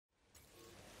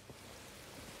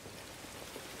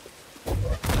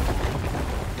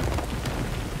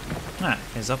Ah,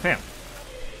 it's up here.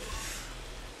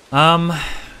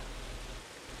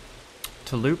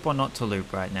 To loop or not to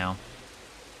loop right now?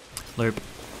 Loop.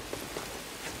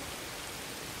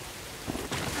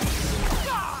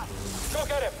 Go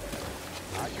get him!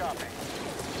 I got me.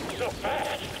 So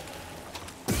fast!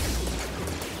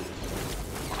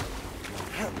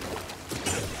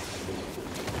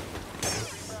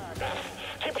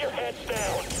 Keep your heads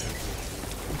down!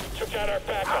 Took out our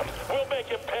backup. We'll make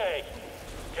him pay!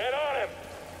 Get on him!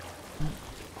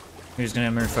 Who's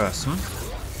gonna move first, hmm?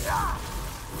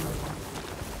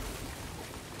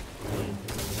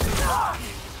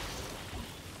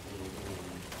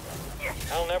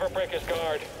 I'll never break his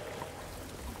guard.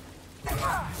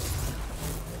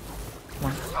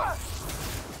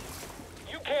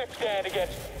 You can't stand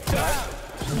against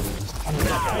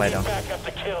us. Later. Backup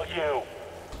to kill you.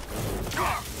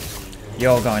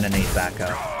 You're going to need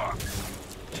backup.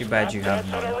 Too bad you have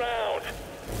none. Around.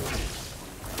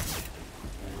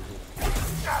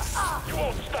 You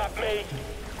won't stop me.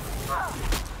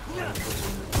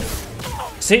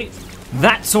 See,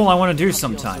 that's all I want to do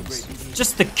sometimes.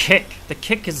 Just the kick. The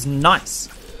kick is nice.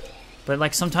 But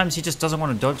like sometimes he just doesn't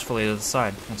want to dodge fully to the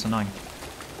side. That's annoying.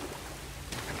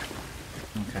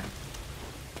 Okay.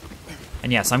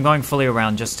 And yes, I'm going fully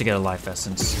around just to get a life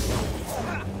essence.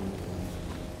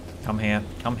 Come here,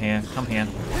 come here, come here.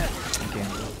 Thank you.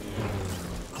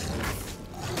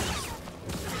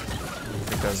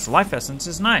 Because life essence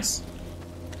is nice.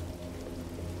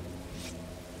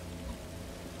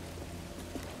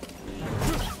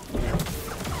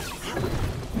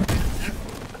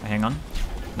 Hang on.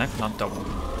 No, not double.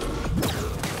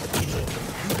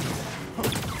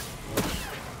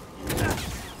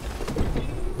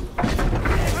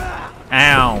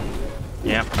 Ow!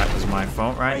 Yep, that was my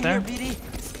fault right there.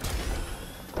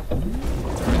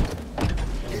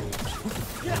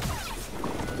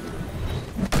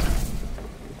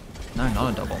 No,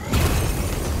 not a double.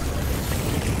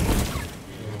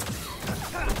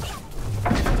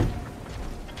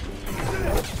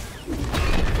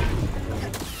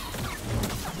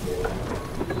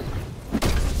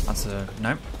 That's a...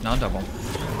 nope, not a double.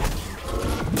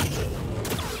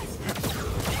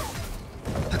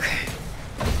 Okay.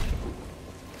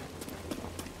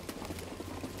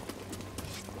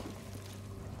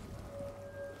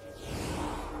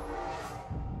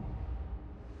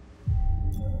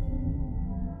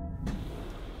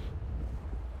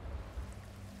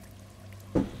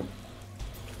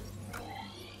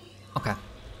 Okay.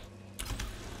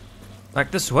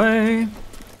 Back this way.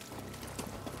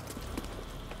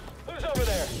 Who's over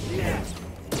there?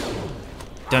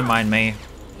 Don't mind me.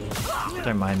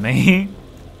 Don't mind me.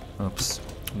 Oops.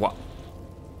 What?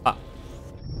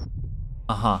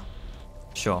 Uh-huh.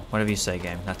 Sure. Whatever you say,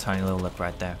 game. That tiny little lip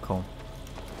right there. Cool.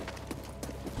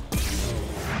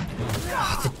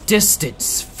 The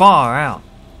distance. Far out.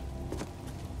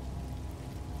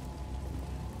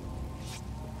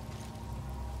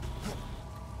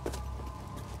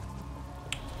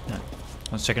 No.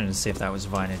 I was checking to see if that was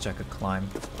vinage I could climb.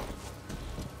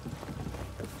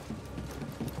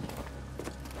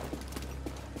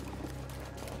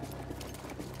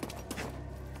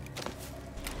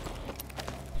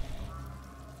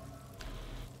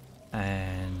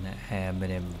 And hammer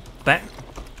him back.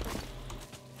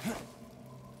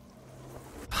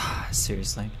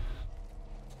 Seriously.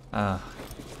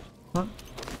 What?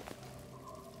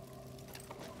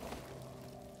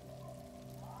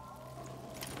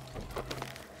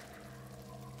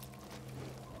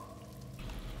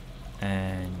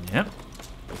 And yep.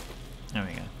 There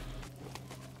we go.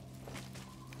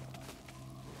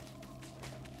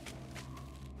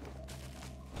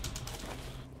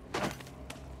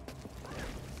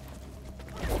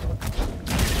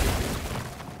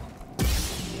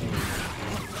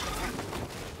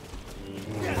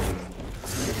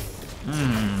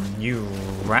 You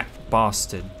rat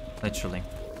bastard, literally.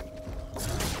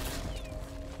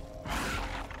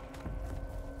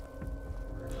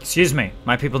 Excuse me,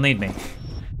 my people need me.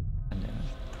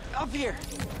 Up here.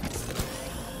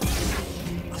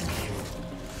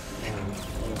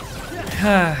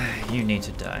 You need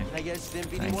to die. I guess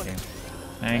Thank you.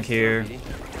 Thank you.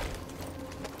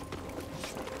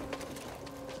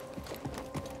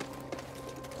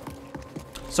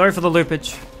 Sorry for the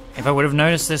loopage. If I would have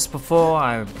noticed this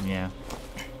before, yeah.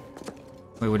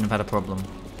 We wouldn't have had a problem.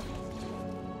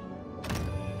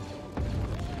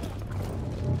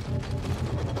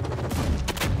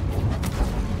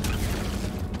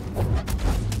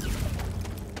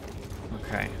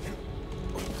 Okay.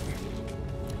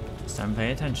 It's time to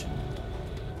pay attention.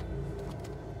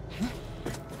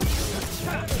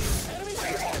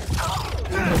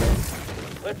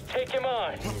 Let's take him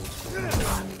on.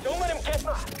 Don't let him get...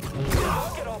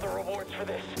 I'll get all the rewards for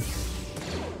this.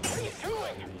 What are you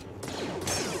doing?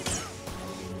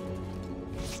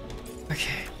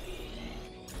 Okay.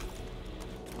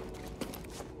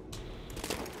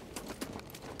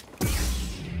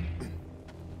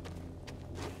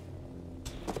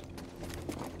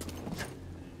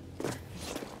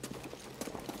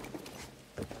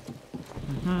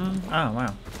 Oh,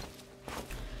 wow.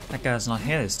 That guy's not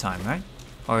here this time, right?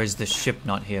 Or is the ship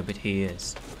not here, but he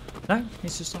is? No,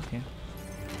 he's just not here.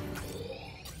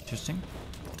 Interesting.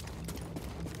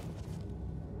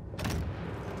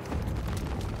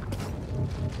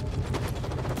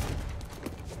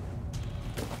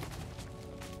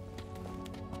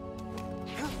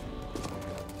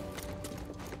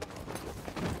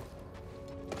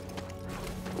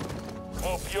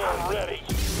 Hope you're ready.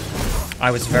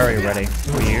 I was very ready.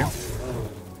 Were you?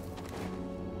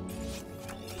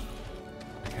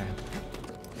 Okay.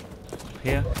 Up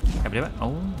here. Can I do it?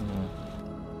 Oh.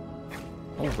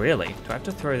 Oh, really? Do I have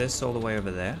to throw this all the way over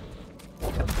there?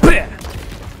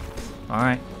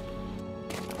 Alright.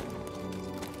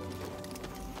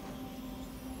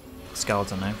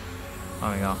 Skeleton there.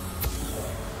 Oh, we go.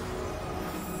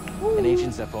 An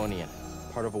ancient Zephonian,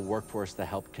 part of a workforce that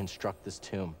helped construct this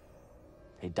tomb.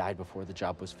 They died before the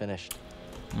job was finished.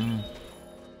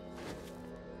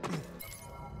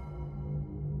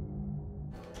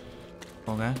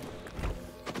 Okay.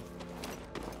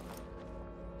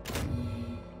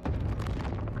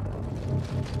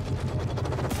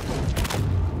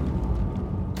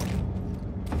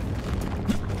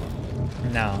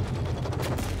 No.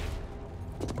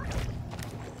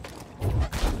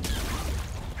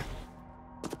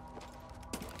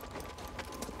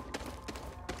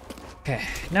 Okay,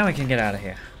 now we can get out of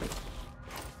here.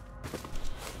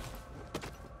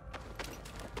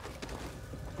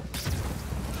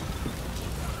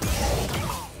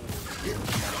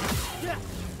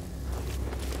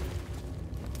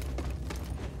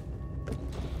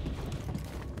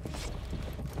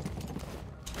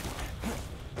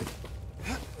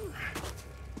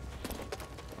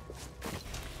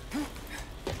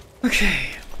 Okay.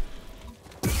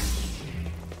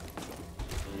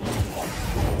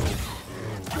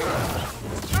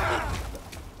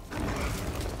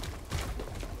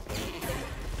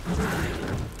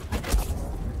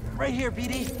 Right here,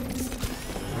 BD.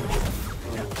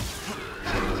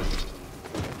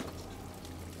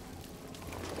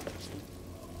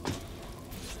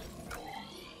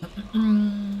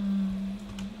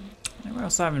 Anywhere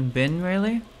else I haven't been,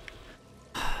 really?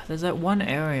 There's that one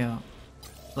area,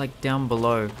 like down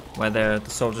below, where the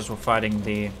soldiers were fighting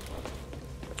the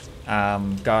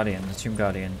Guardian, the Tomb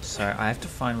Guardian. So I have to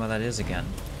find where that is again.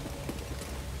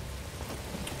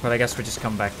 But I guess we just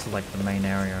come back to like the main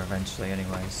area eventually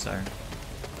anyway, so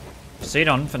proceed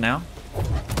on for now. You're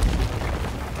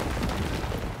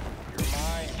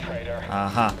mine, traitor.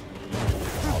 Aha.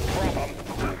 I'll drop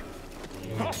him.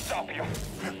 I'll stop you.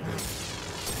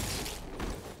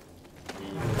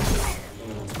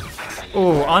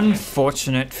 Oh,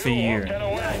 unfortunate for You you. won't get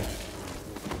away.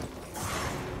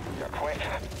 You're quick.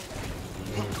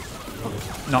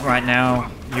 Not right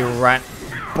now, you rat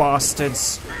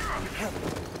bastards.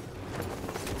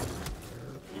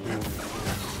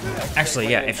 Actually,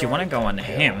 yeah, if you want to go on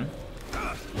him.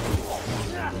 I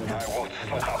won't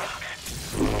slip up.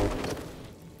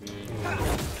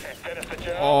 Finish the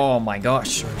job. Oh my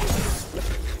gosh.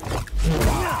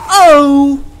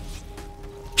 Oh!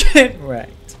 Get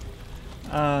wrecked.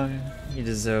 You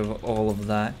deserve all of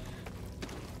that.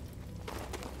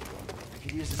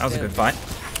 That was a good fight.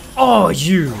 Oh,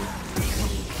 you!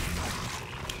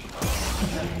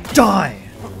 Die!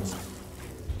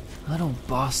 Little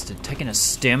bastard taking a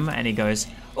stim, and he goes,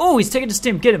 oh, he's taking a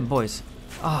stim, get him, boys.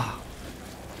 Ah.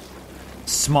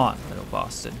 Smart little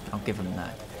bastard, I'll give him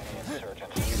that. Go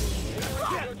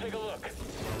take a look.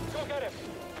 Go get him.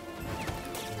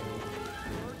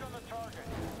 Work on the target.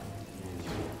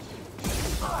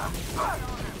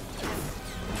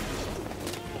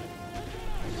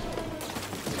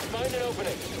 Find an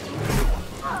opening.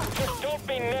 Just don't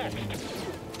be next.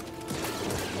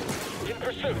 In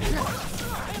pursuit.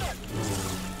 Hit him.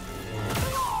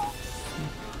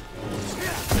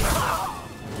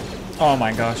 Oh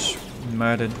my gosh,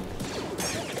 murdered.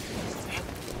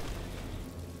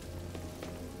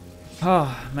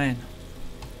 Oh, man.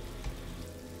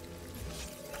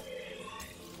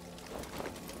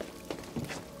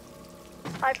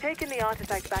 I've taken the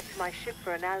artifact back to my ship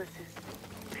for analysis.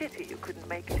 Pity you couldn't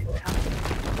make it in time.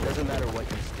 Doesn't matter what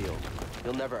you steal.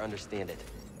 You'll never understand it.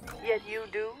 Yet you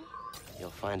do? You'll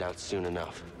find out soon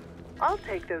enough. I'll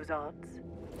take those odds.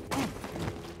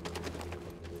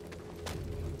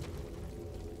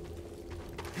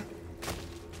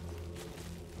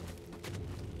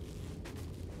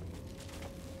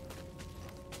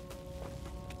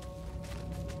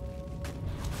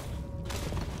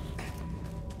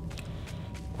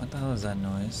 was that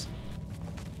noise?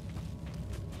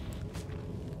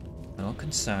 A little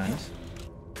concerned.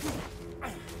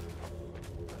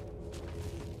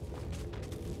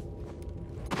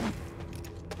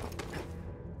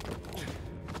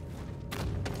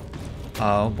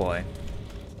 Oh boy.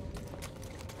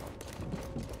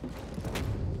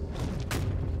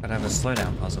 Gotta have a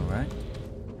slowdown puzzle, right?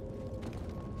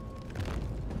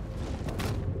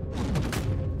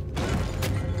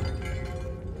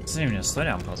 This isn't even a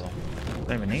slowdown puzzle.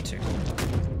 Don't even need to.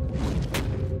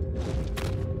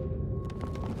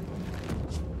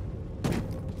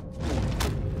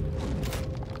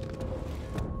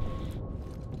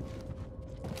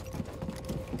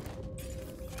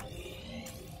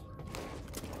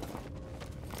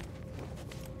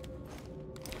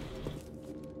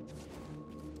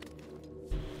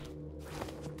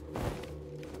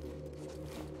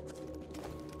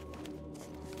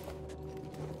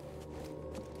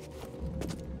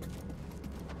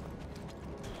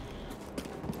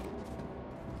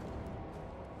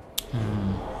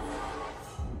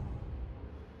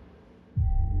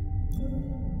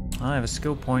 I have a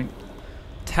skill point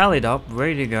tallied up,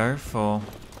 ready to go for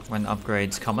when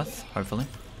upgrades cometh, hopefully.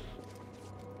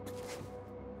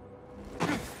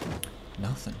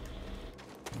 Nothing.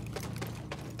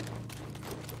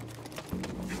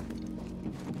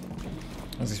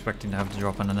 I was expecting to have to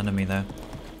drop on an enemy there.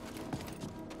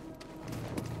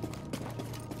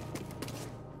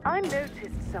 I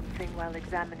noticed something while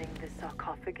examining the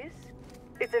sarcophagus.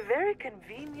 It's a very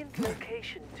convenient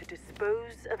location to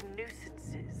dispose of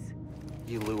nuisances.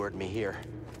 You lured me here.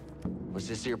 Was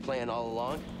this your plan all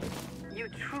along? You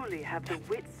truly have the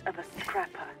wits of a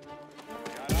scrapper.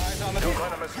 Got eyes on the door. Don't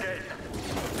let him escape.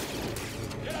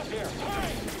 Get up here.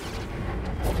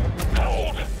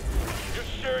 Hold! You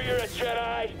sure you're a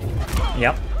Jedi?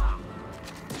 Yep.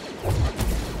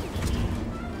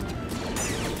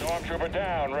 Stormtrooper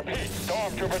down. Repeat.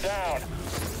 Stormtrooper down.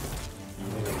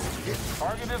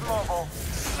 Target is mobile.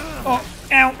 Oh,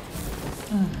 ow!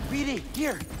 BD,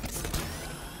 here!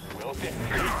 We'll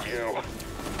defeat you.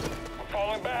 I'm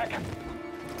falling back.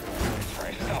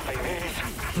 Try stopping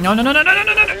these. No, no, no, no, no, no,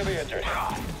 no, no! Really injured.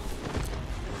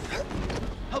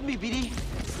 Help me, BD!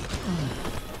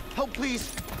 Help,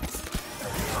 please!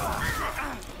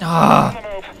 Ah! On the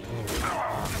move.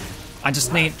 I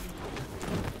just need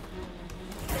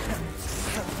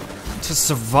to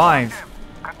survive.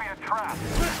 Could be a trap.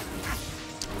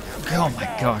 Oh my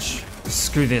gosh.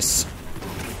 Screw this.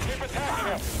 Keep attacking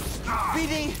him.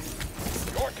 BD!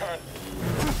 Your turn.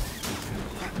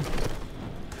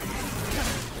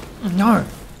 No!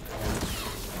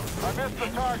 I missed the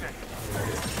target.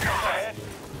 Go ahead.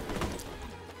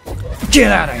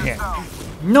 Get out of here!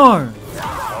 No!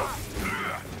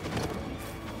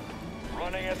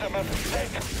 Running is a mistake.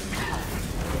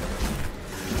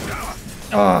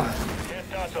 Oh,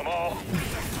 Can't dodge them all.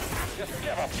 Just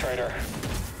give up, traitor.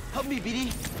 Help me,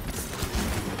 BD!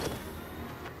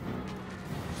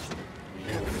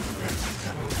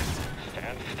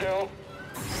 Stand still.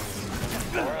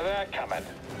 More of that coming.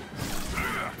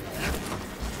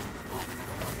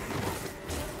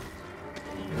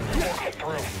 Won't get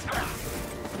through.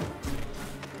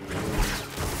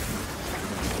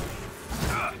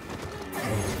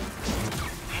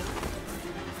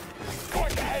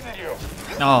 Going to end you.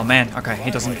 oh man. Okay, he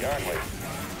doesn't. Finally, aren't we?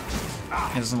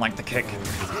 He doesn't like the kick.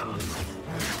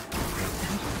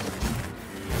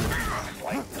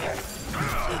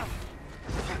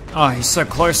 Oh, he's so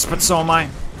close, but so am I.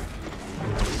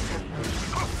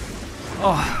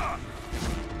 Oh.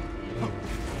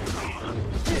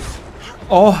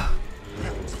 Oh.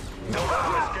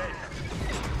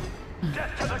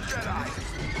 Get to the Jedi.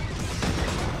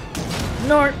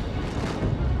 No.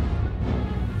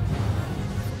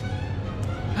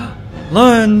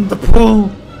 Learn the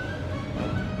pull.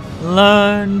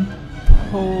 Learn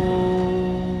pull.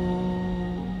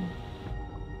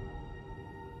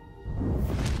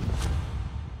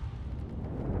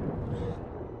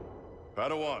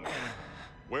 Padawan,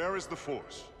 where is the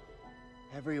Force?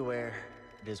 Everywhere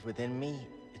it is within me,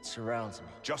 it surrounds me.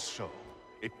 Just so.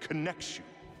 It connects you.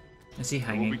 Is he There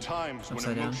will hanging be times when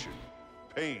upside down? emotion,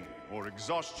 pain, or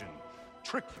exhaustion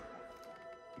trick you.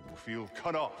 You will feel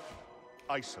cut off,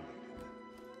 isolated.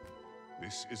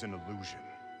 This is an illusion.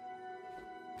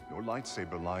 Your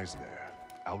lightsaber lies there,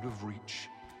 out of reach,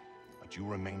 but you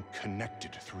remain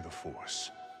connected through the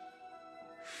Force.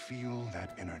 Feel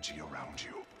that energy around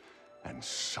you, and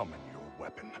summon your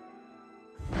weapon.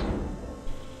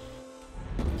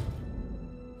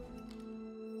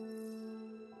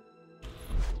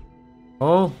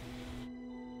 Oh.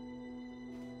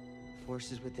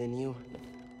 Forces within you,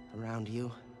 around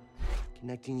you.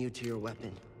 Connecting you to your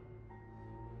weapon.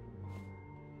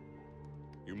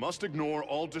 You must ignore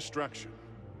all distraction.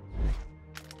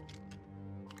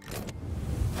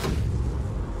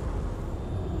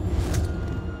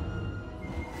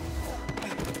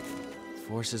 The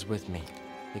Force is with me.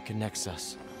 It connects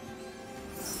us.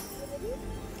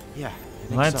 Yeah, I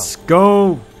think Let's so.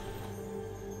 go!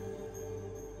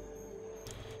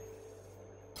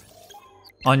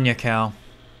 On ya, Cal.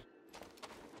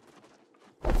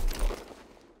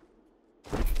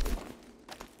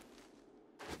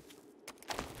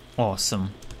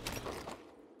 Awesome.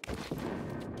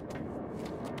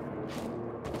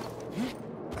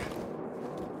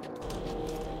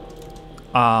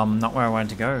 Not where I wanted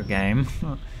to go, game.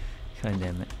 God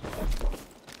damn it.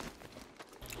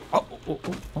 Oh, you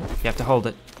have to hold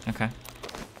it. Okay.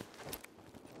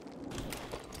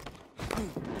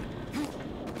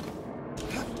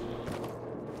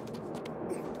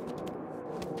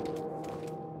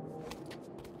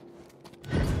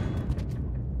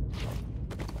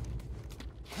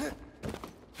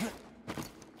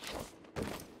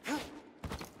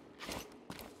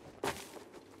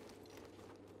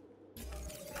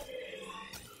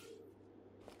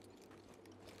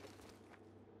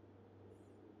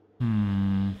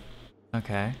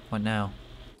 Okay, what now?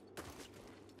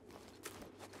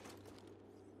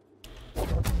 I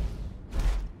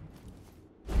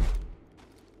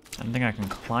don't think I can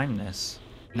climb this.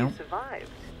 You Nope.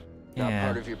 survived. Not Yeah.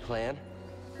 part of your plan?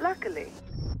 Luckily,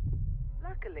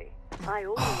 I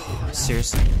always allowed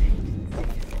Seriously?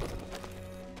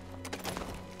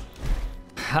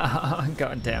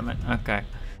 God damn it. Okay.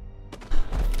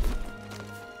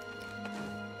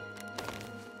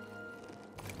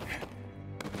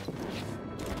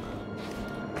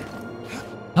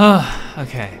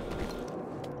 Okay.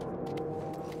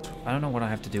 I don't know what I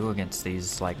have to do against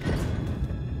these, like,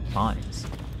 mines.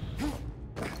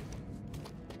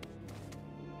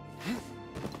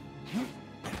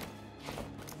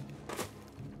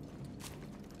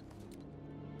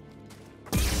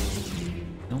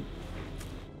 Nope.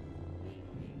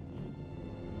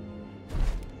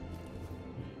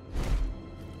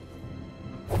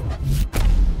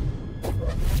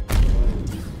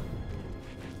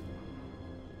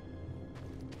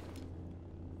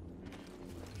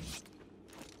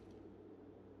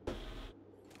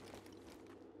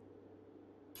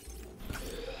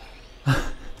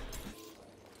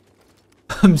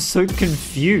 I'm so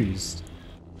confused.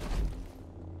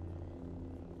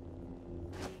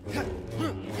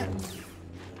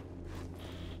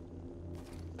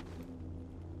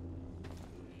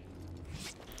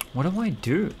 What do I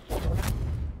do?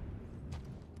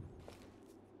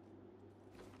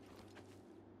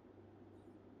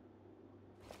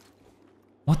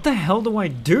 What the hell do I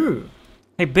do?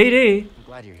 Hey, BD. I'm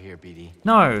glad you're here, BD.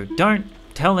 No, don't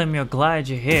tell him you're glad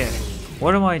you're here.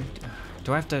 What do I...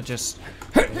 Do I have to just...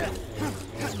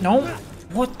 No?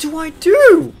 What do I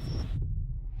do?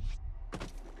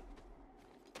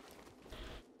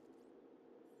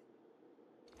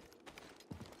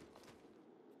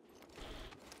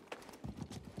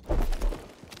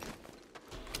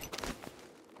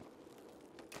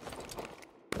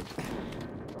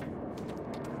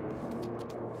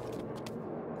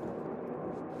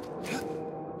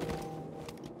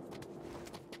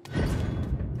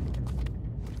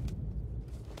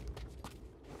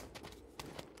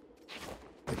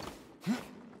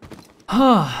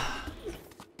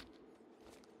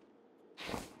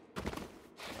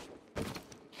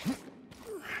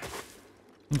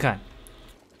 Okay.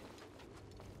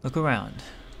 Look around.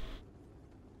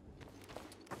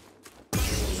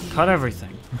 Cut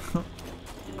everything.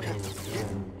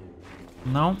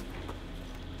 No.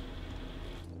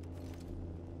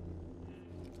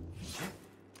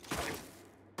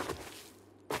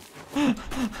 I'm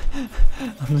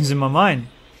losing my mind.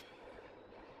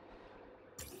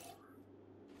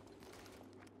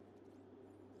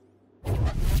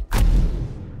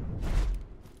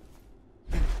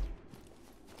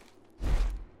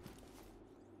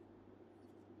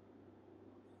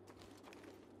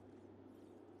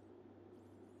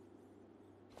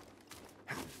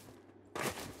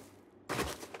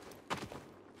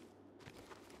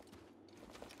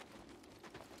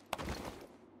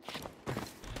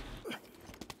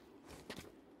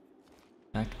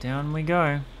 Back down we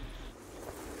go.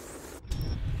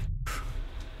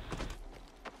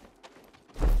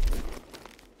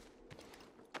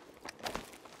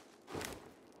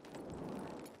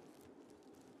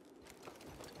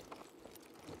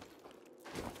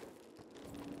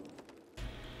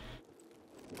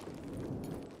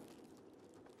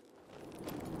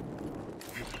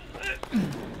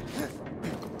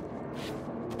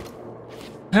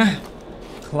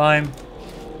 Climb.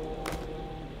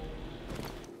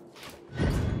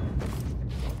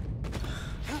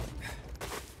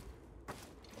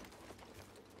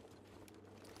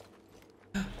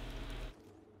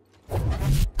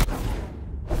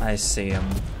 I see him.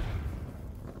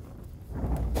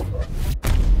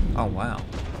 Oh wow.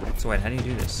 So wait, how do you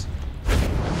do this?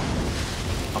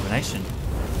 Combination.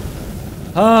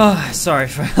 Oh, sorry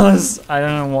fellas. I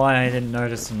don't know why I didn't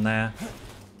notice him there.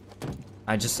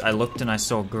 I looked and I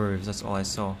saw grooves, that's all I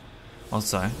saw.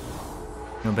 Also,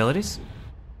 new abilities?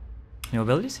 New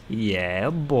abilities? Yeah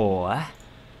boy.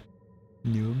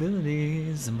 New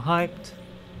abilities, I'm hyped.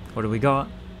 What do we got?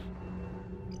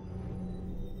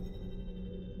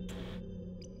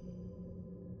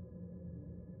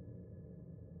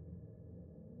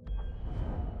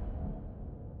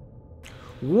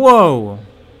 Whoa!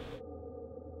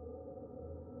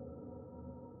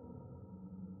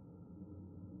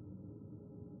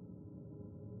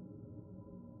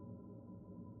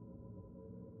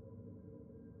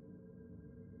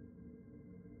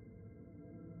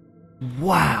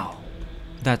 Wow!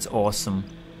 That's awesome.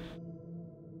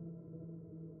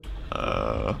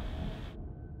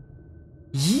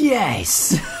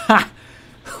 Yes!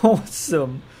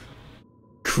 Awesome!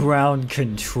 Ground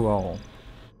control.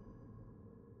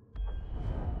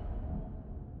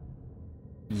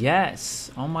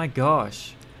 Yes! Oh my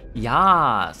gosh.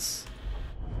 Yes!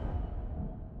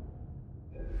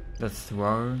 The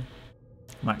throw.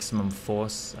 Maximum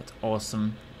force. That's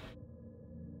awesome.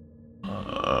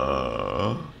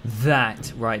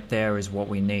 That right there is what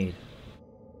we need.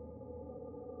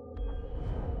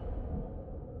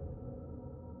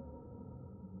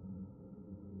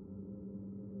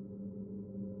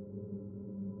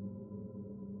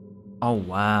 Oh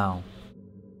wow.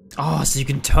 Oh, so you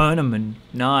can turn them and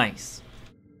nice.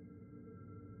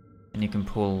 And you can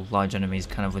pull large enemies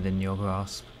kind of within your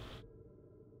grasp.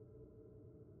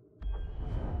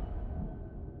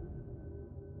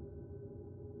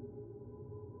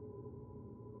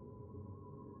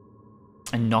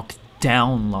 And knock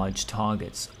down large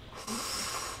targets.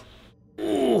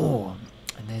 Oh,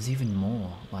 and there's even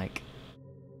more, like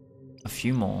a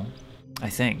few more, I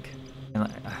think. And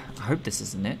I hope this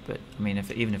isn't it, but I mean,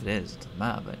 even if it is, it doesn't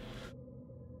matter. But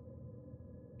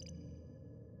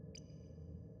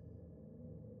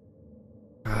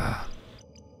I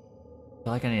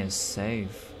feel like I need to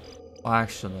save. Oh,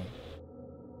 actually,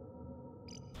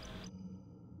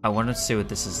 I wanted to see what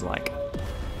this is like.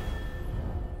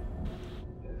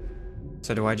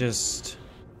 So do I just...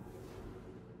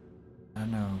 I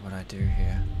don't know what I do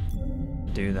here.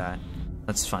 Do that.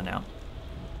 Let's find out.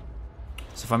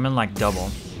 So if I'm in like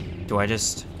double, do I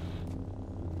just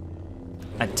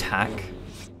attack?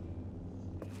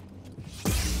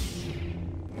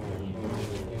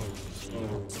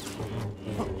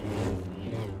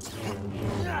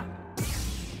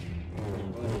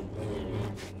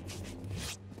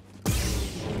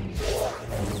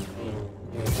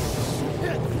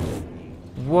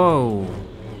 Whoa.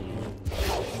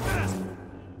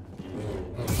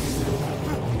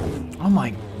 Oh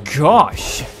my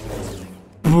gosh.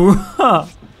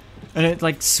 And it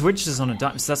like switches on a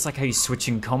dime. So that's like how you switch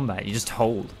in combat. You just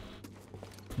hold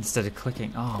instead of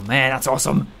clicking. Oh man, that's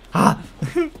awesome. Ah.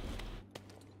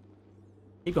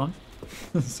 Keep going.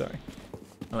 Sorry.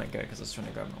 I let go because I was trying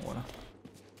to grab my water.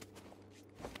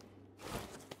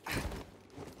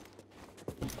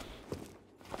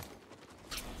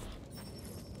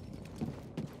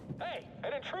 Hey,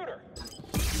 an intruder.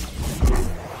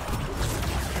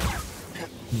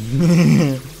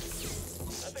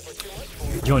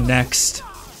 You're next.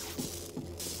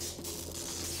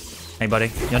 Hey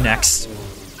buddy, you're next.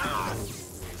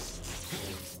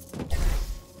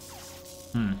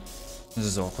 This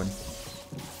is awkward.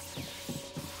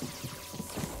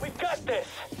 We've got this.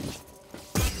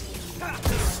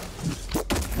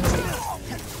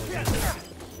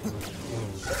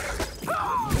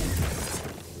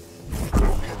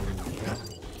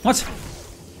 What?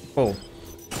 Oh.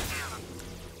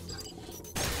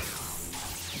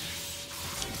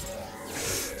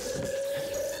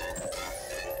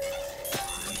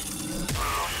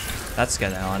 That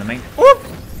scared the hell out of me. Whoop!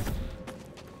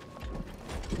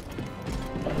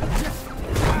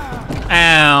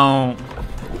 Ow!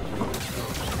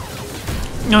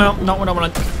 No, not what I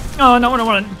wanted. Oh, not what I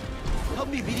wanted. Help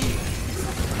me, BD.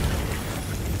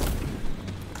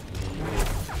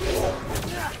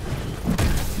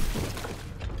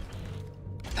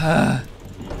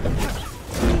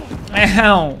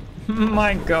 Ow!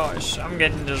 My gosh, I'm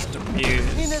getting just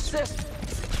abused. Need assist.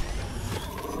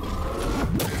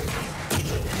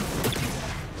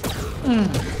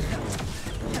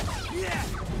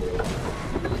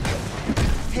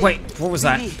 What was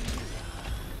that?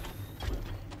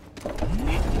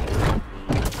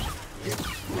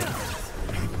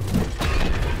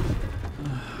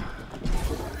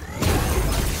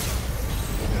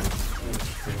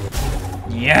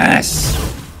 Yes!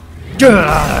 Get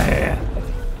out of here!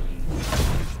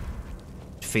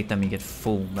 Defeat them, you get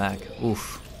full back.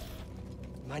 Oof.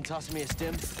 Mind tossing me a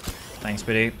stim? Thanks,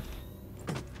 buddy.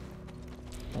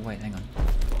 Oh wait, hang on.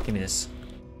 Give me this.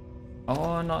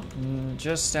 Oh, not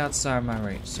just outside my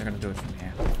reach. So I gotta do it from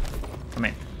here. Come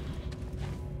in.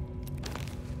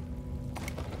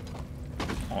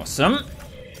 Awesome.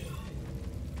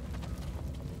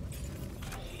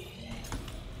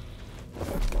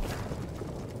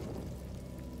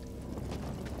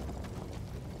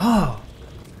 Oh,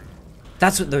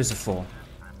 that's what those are for.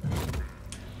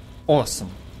 Awesome.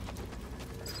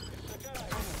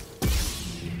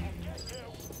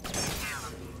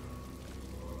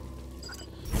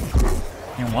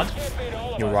 You know what?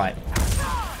 You're right.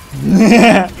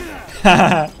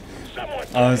 I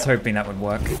was hoping that would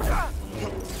work.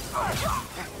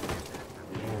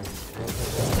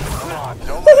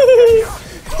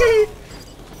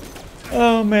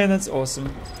 Oh man, that's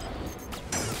awesome.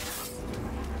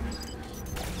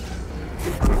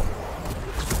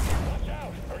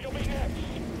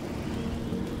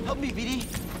 Help me, BD.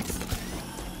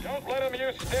 Don't let him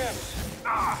use stems.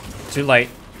 Too late.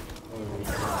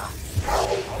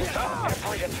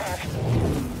 Every attack.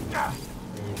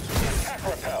 Attack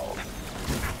repelled.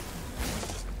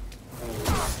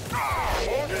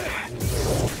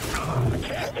 I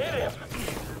can't hit him.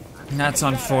 That's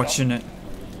unfortunate.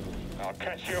 I'll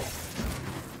catch you.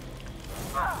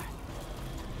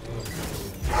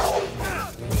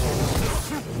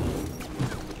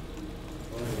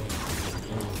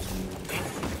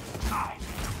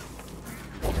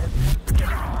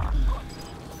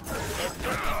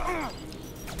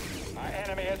 My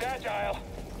enemy is agile.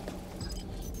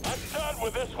 I'm done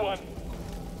with this one.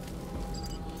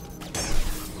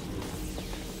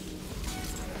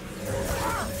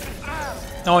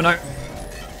 Oh no.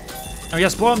 Oh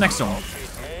yes, blow up next to him.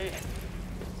 Me?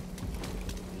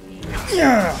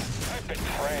 Yeah. I've been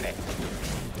training.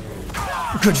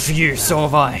 Good for you, so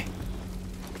have I.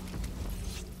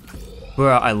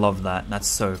 Bro, I love that. That's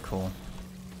so cool.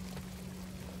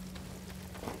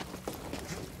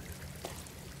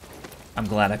 I'm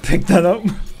glad I picked that up.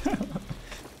 It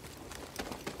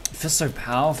feels so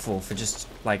powerful for just,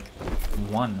 like,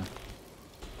 one.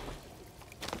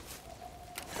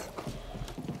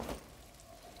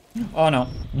 Oh no.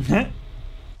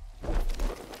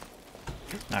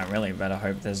 I really better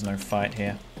hope there's no fight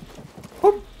here.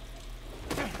 Whoop.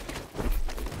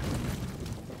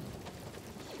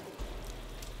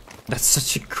 That's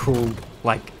such a cool,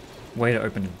 like, way to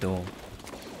open a door.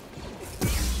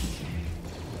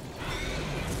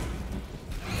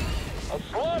 I'll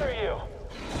slaughter you.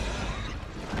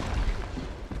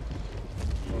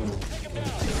 Take him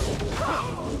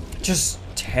down. Just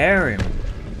tear him.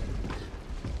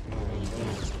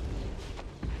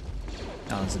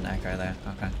 Oh, there's an echo there.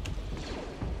 Okay.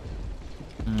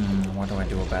 What do I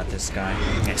do about this guy?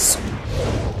 Yes.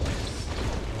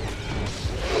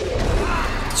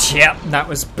 Yep, that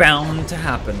was bound to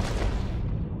happen.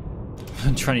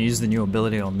 I'm trying to use the new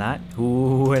ability on that.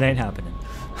 Ooh, it ain't happening.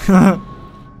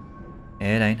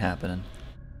 It ain't happening.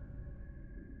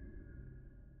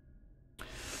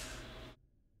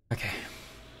 Okay.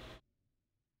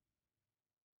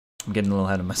 I'm getting a little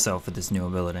ahead of myself with this new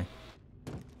ability.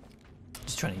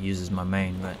 Just trying to use as my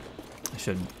main, but I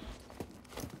shouldn't.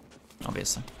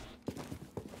 Obviously.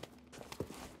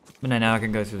 But no, now I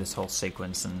can go through this whole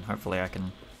sequence and hopefully I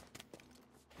can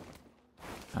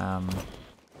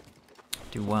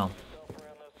do well.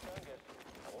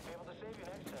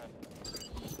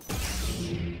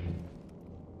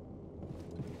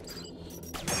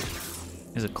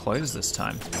 Is it closed this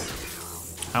time?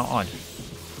 How odd.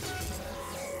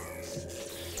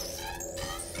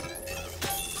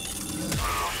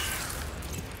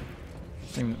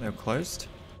 Think that they're closed?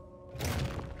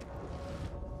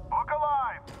 Look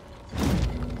alive!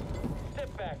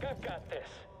 Step back, I've got this.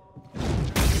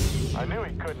 I knew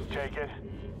he couldn't take it.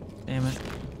 Damn it.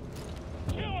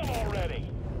 Kill him already!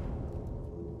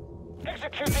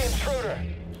 Execute the intruder!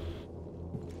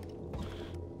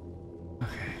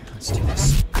 Okay, let's do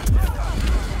this.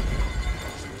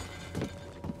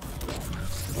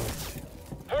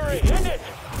 Hurry, hit it!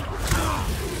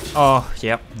 Oh,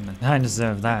 yep. I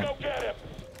deserve that. Go get him!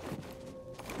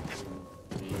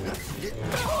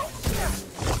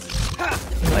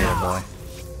 Later, boy.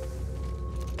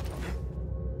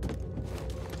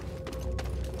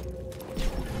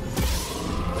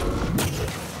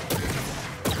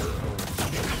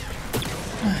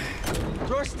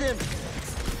 Door stim.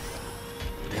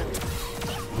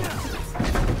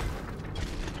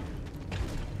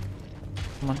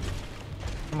 Come on.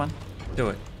 Come on. Do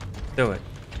it. Do it.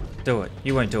 Do it.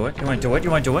 You won't do it. You won't do it.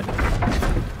 You won't do it.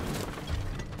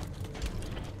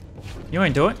 You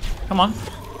won't do it. Come on.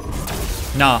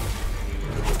 Nah.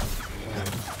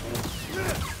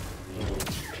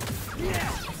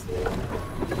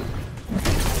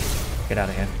 Get out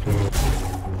of here.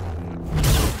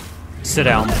 Sit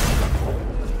down.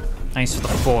 Thanks for the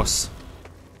force.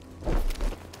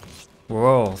 We're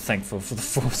all thankful for the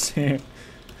force here.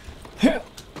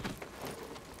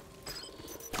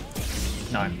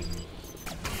 No.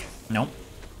 Nope.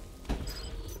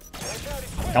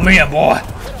 Come here, boy.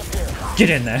 Get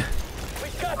in there.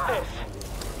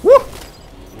 Woo!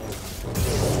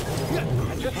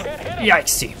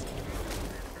 Yikesy.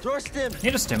 Door stim.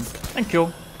 Need a stim. Thank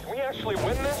you. Can we actually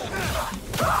win this?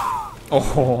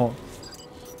 Oh.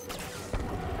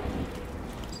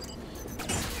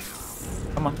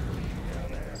 Come on.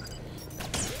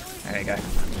 There you go.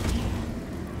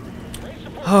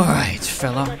 Alright,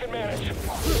 fella.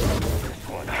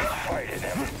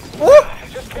 Woo!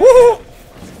 Woo!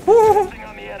 Woo!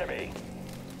 On the enemy.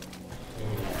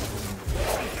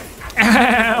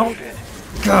 Ow!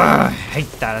 God, I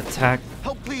hate that attack.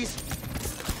 Help, please.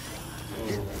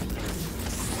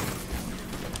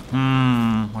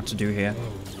 What to do here?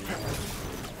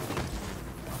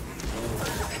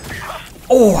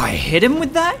 Oh, I hit him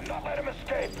with that? Not let him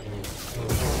escape.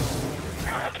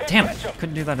 Damn it,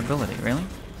 couldn't do that ability, really?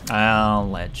 Oh,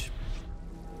 ledge.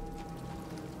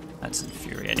 That's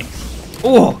infuriating.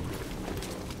 Oh!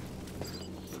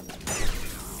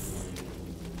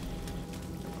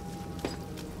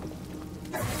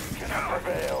 Cannot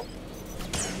prevail.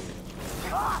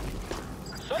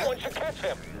 Someone should catch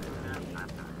him.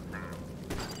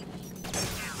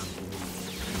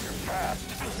 You're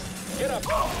fast. Get up.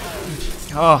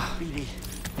 Oh,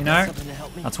 you know, Something to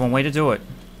help me. that's one way to do it.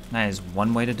 That is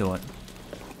one way to do it.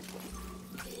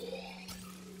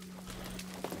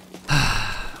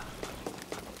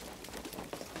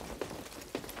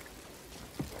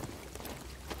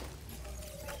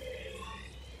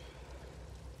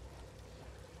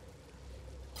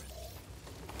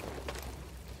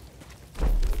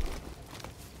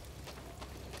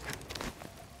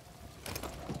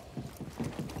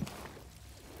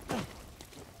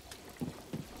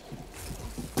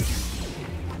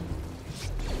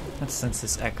 Let's sense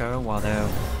this echo while they're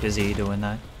busy doing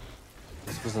that.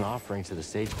 This was an offering to the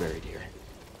sage buried here.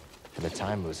 At the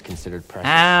time, it was considered precious.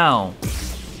 Ow!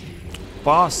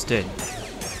 Bastard.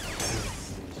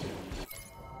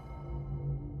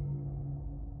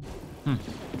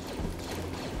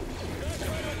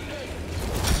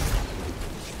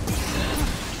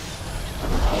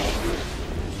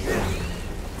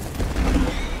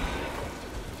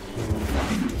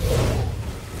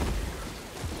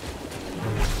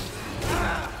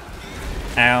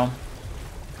 Ow.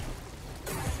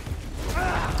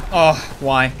 Oh,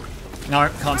 why? No,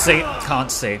 can't see.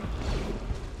 Can't see.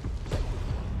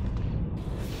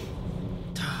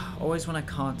 Always when I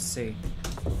can't see.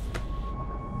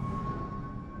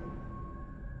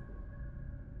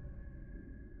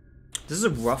 This is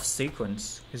a rough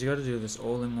sequence, because you gotta do this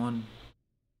all in one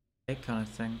take kind of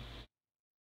thing.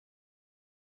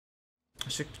 I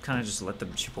should kind of just let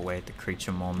them chip away at the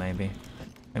creature more, maybe.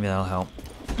 Maybe that'll help.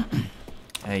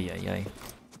 Ay, ay, ay.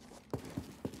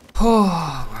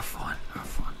 Oh, rough one,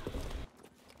 rough one.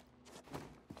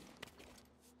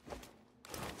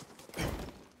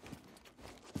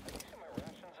 My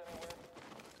rations anywhere?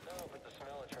 No, but the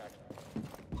smell attracts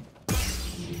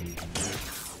me.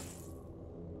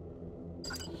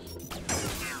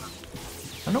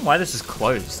 I don't know why this is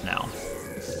closed now.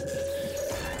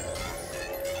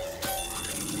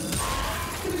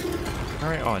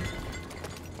 Very odd.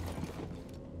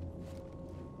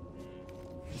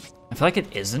 I feel like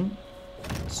it isn't.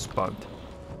 It's bugged.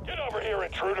 Get over here,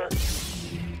 intruder!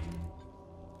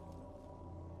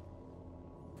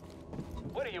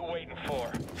 What are you waiting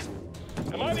for?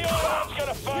 Am I the only one who's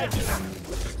gonna fight? Is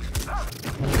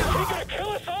he gonna kill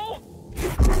us all?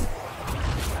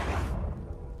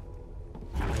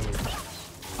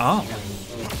 Oh.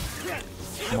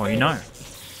 Well, you know.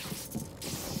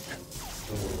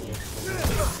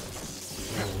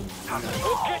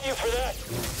 We'll get you for that!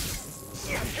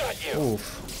 Got you! Oof.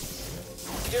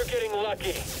 You're getting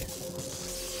lucky.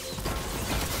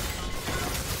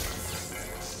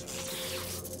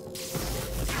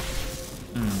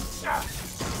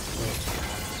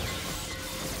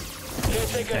 Can't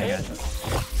take a Dang hit. it.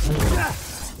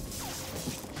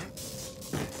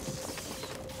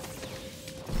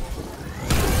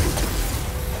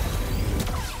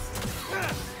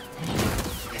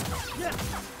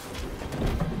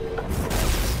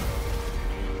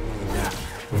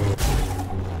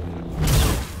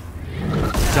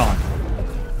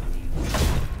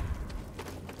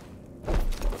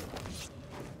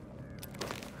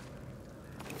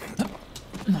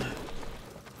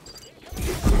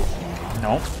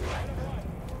 No.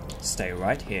 Stay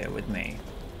right here with me.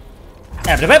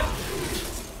 Abdabip!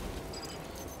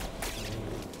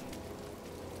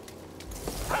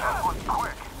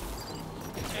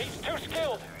 He's too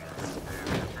skilled.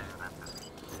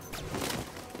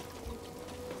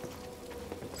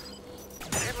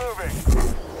 Keep moving.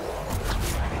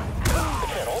 They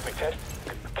can't all be dead.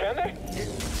 Can they?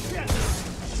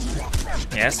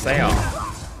 Yes, they are.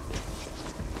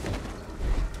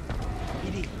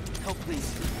 BD, help please.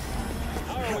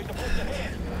 How are we supposed to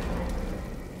hit?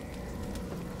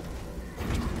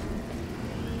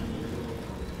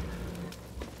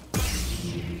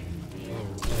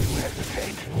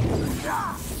 Hesitate.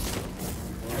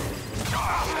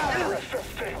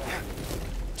 Resisting.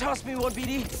 Toss me one,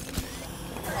 BD.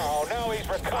 Oh, now he's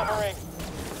recovering.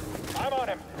 I'm on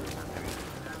him.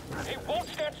 He won't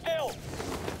stand still.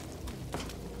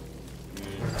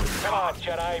 Come on,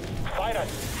 Jedi. Fight us.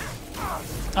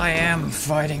 I am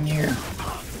fighting you.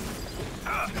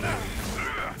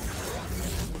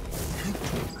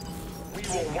 We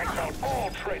will wipe out all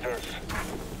traitors.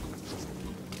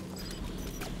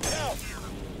 Now.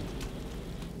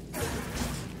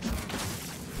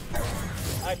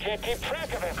 I can't keep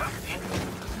track of him.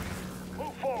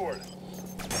 Move forward.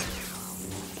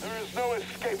 There is no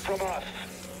escape from us.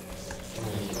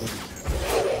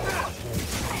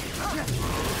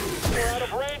 We're out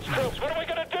of range, troops. What are we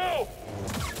gonna do?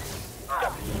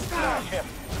 Smash him.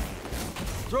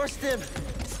 Thrust him.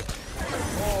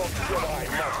 Oh, Jedi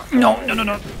must No, no, no,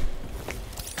 no.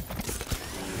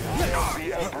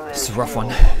 be Emperor. It's a rough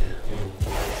one. I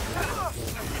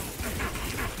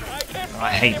can't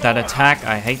I hate that attack.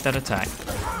 I hate that attack.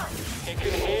 He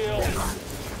can heal.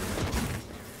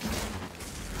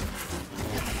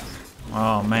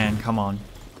 Oh man, come on.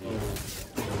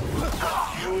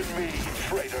 You and me,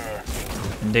 traitor.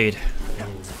 Indeed.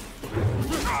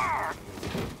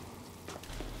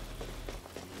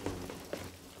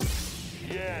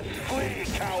 Yes, flee,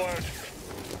 coward.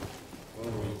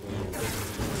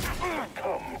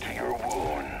 Come to your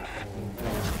wounds.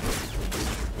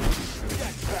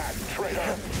 Get back,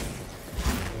 traitor.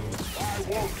 I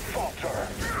won't falter.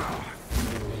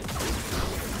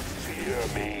 Fear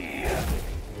me.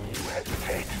 You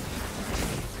hesitate.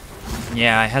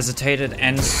 Yeah, I hesitated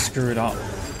and screwed up.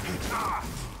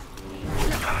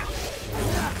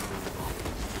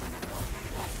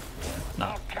 No.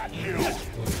 I'll catch you.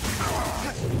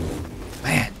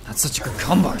 Man, that's such a good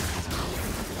combo.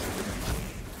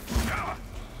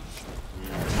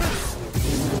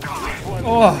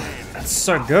 Oh, that's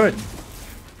so good.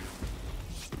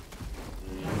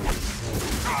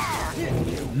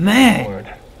 Man,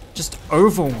 just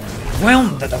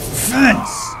overwhelmed the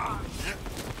defense.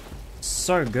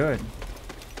 So good.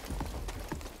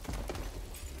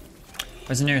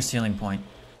 Where's the nearest healing point?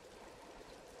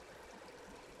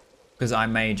 Because I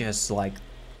may just like...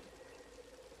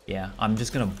 Yeah, I'm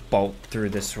just gonna bolt through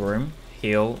this room,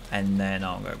 heal, and then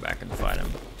I'll go back and fight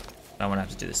him. I don't want to have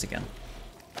to do this again.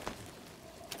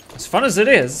 As fun as it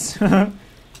is,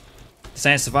 this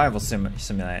ain't a survival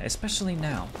simulator, especially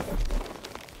now.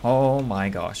 Oh my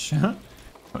gosh. It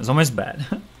was almost bad.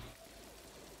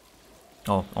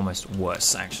 Oh, almost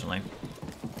worse, actually.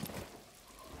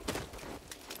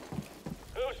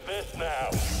 Who's this now?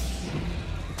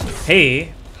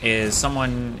 He is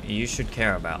someone you should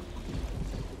care about.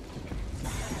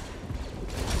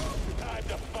 Time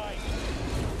to fight.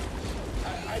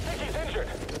 I think he's injured.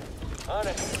 On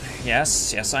it.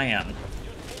 Yes, yes I am.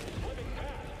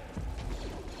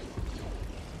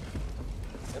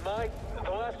 Am I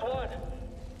the last one?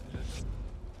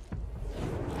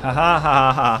 Ha ha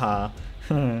ha ha ha.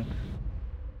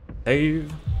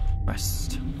 Save.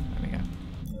 Rest. There we go.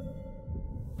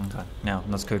 Okay, now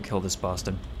let's go kill this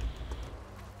bastard.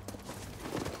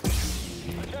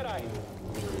 Jedi.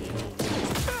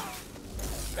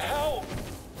 Help!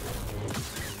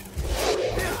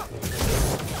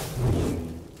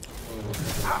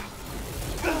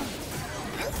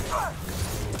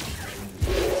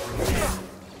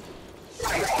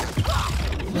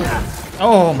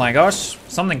 Oh my gosh,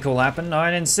 something cool happened. No, I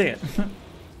didn't see it.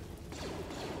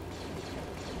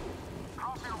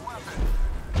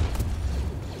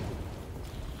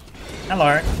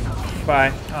 Hello.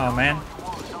 Bye. Oh man.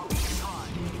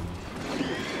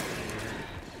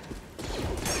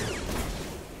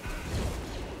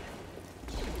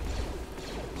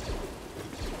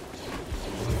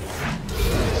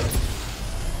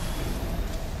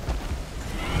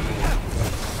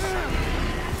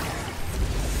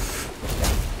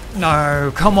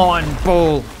 No, come on,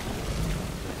 bull.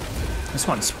 This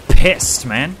one's pissed,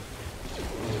 man.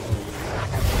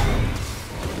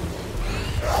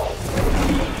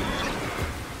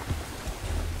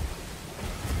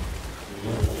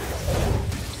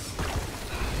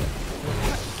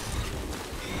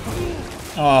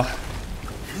 Oh.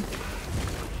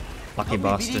 Lucky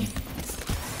bastard.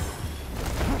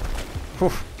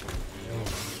 Whew.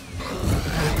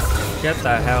 Get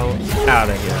the hell out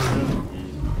of here.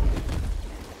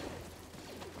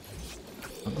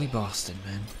 Ugly bastard,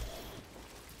 man.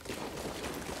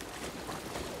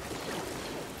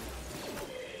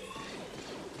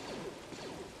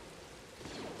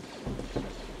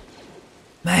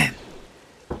 Man,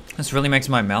 this really makes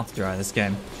my mouth dry, this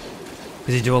game.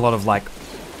 Because you do a lot of like,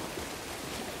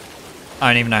 I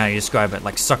don't even know how you describe it,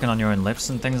 like sucking on your own lips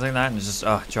and things like that, and it just,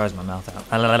 oh, it dries my mouth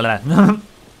out.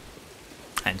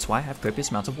 Hence why I have copious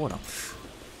amounts of water.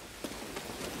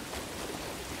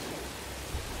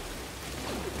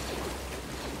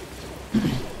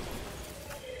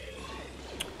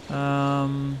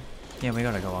 Yeah, we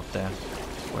gotta go up there,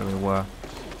 where we were.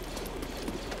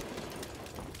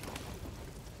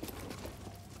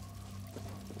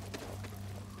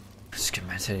 Just get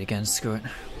my teddy again, screw it.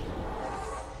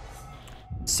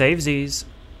 Save Z's.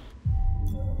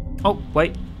 Oh,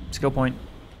 wait, skill point.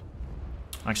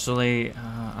 Actually,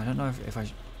 I don't know if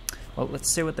I... Well, let's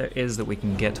see what there is that we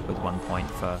can get with 1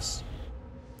 point first.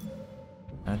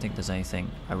 I don't think there's anything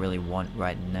I really want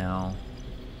right now.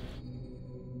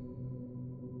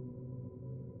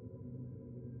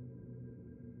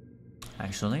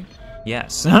 Actually,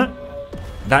 yes.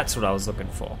 That's what I was looking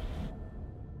for.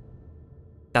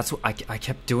 That's what I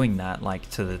kept doing that, like,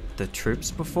 to the troops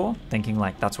before, thinking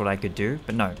like that's what I could do,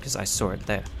 but no, because I saw it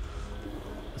there.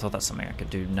 I thought that's something I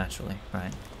could do naturally,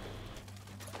 right?